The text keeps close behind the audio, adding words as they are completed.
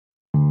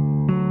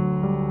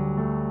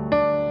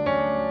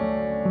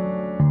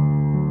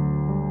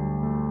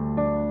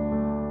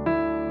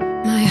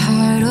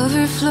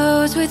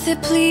overflows with a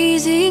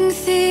pleasing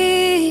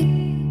theme.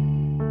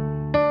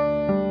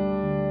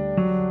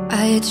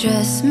 I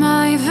address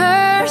my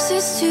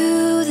verses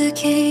to the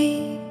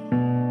King.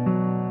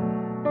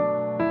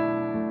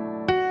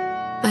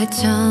 My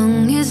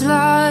tongue is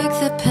like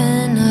the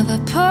pen of a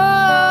poet.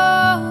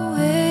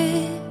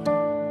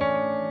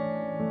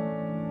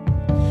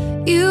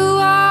 You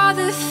are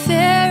the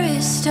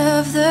fairest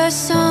of the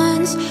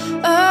sons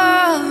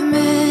of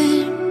men.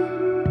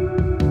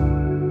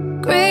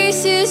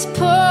 Grace is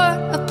poured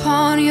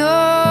upon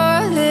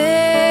your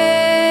lips.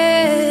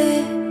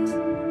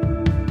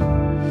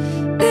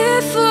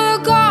 Therefore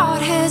God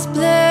has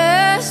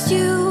blessed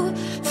you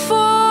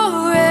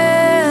forever.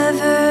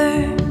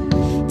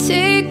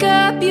 Take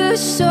up your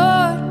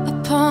sword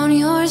upon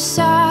your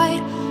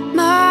side,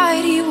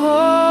 mighty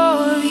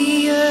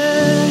warrior.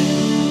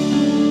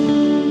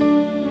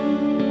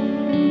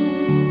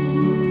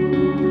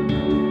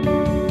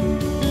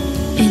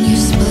 In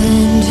your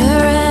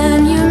splendor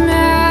and your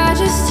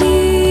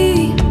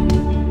majesty,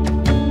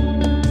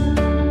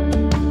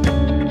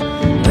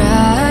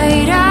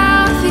 ride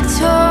out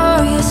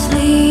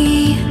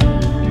victoriously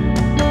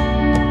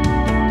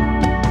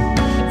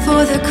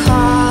for the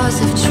cause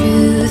of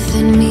truth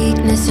and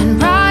meekness and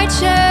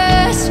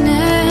righteousness.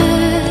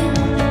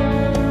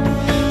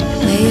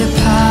 May your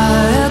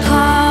power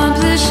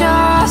accomplish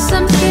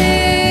awesome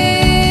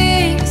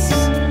things.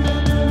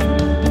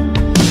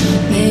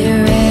 May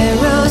your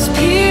arrows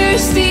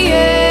pierce the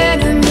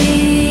enemy.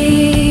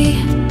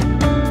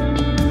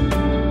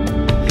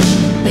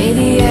 May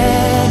the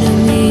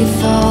enemy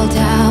fall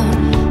down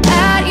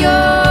at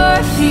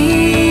your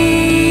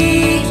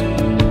feet.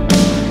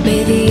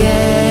 May the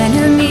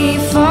enemy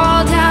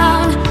fall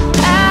down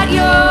at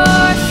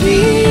your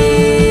feet.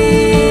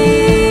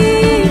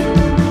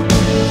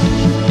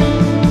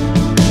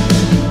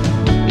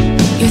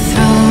 Your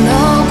throne,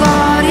 oh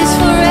God, is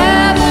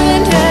forever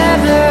and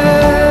ever.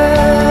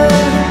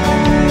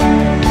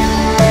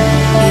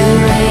 You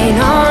reign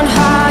on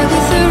high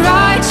with a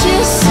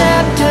righteous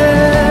scepter.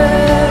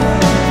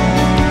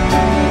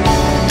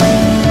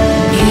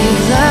 You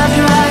loved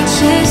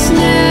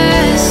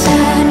righteousness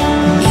and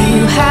you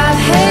have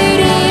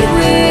hated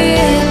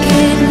wickedness.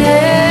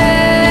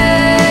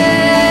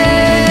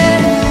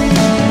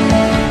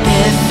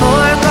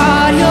 Therefore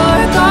God, your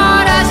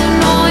God, has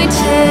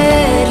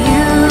anointed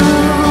you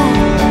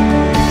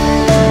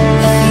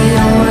with the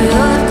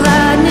oil of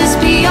gladness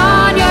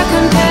beyond your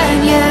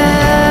companion.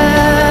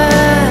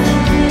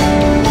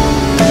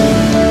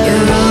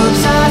 Your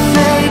robes are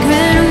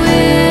fragrant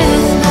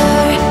with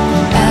myrrh,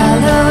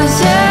 aloes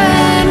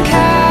and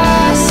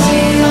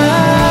cassia.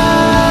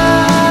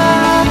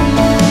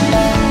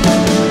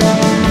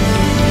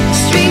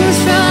 Strings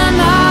from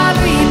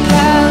ivory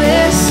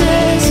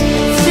palaces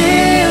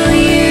fill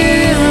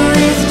you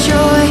with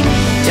joy.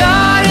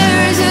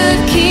 Daughters of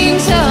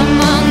kings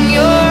among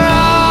your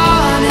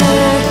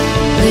honored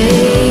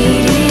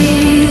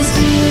ladies.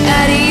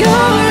 At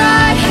your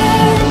right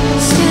hand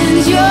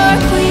stands your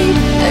queen,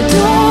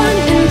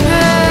 adorned in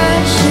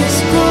precious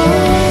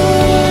gold.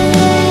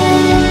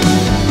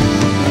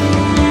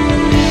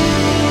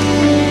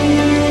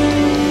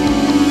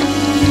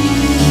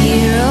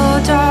 Hear, O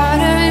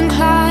daughter,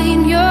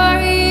 incline your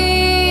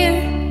ear.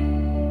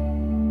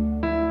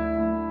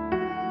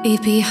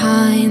 Leave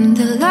behind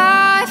the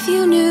life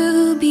you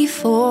knew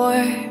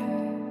before,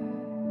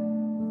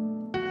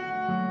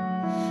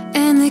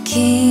 and the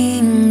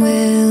King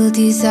will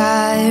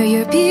desire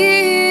your beauty.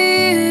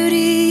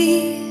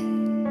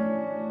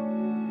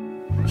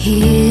 He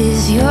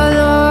is your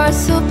Lord,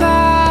 so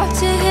bow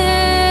to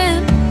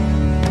him.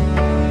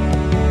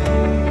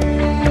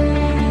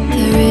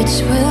 The rich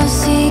will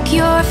seek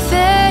your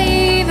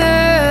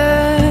favor.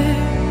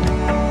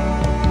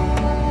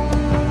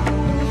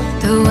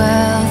 The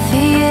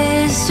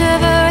wealthiest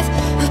of earth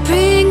will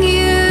bring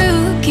you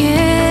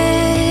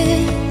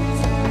gifts.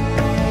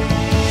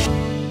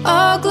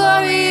 All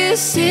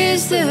glorious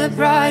is the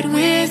bride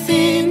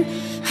within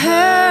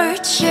her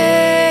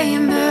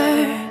chamber,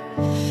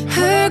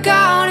 her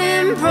gown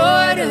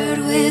embroidered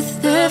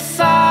with the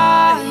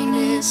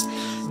finest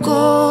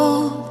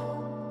gold.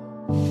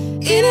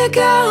 In a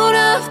gown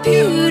of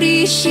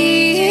beauty she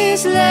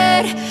is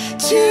led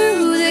to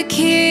the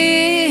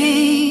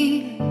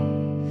King,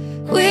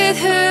 with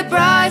her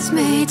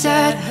bridesmaids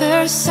at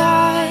her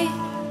side.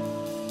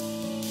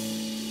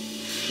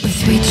 With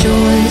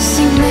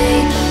rejoicing they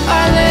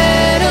are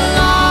led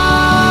along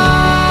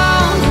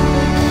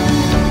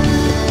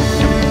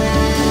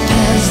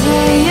as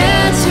they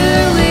enter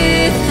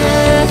with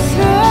the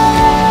throne.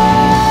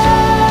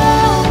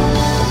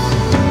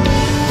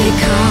 They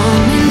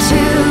come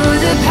into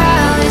the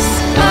palace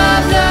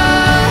of the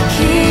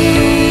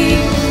King.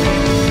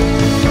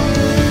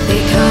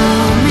 They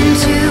come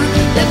into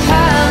the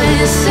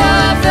palace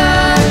of the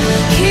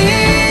King.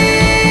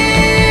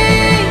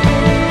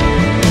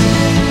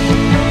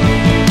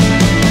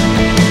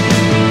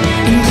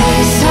 In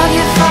place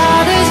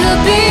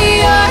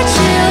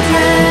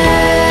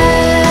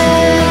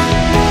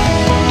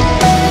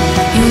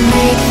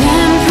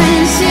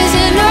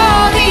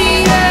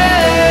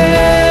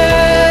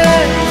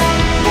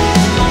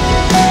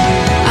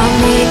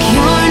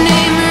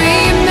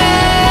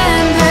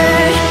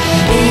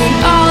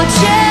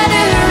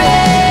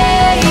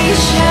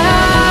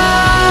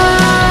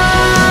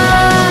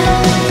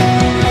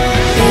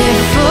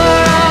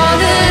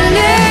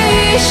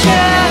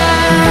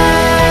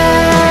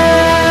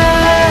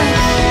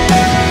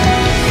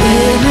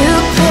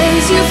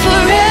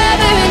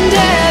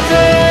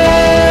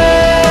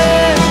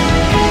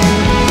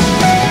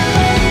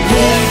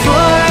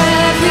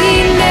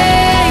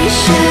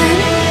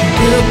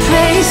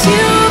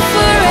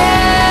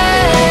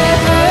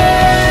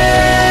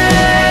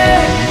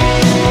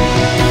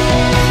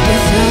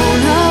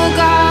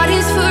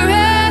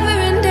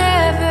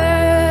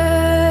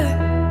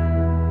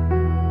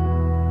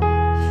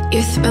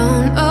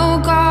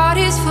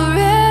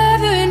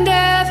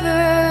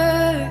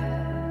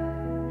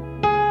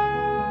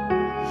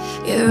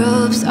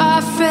robes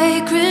are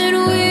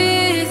fragrant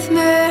with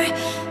myrrh,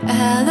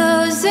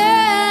 aloes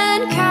and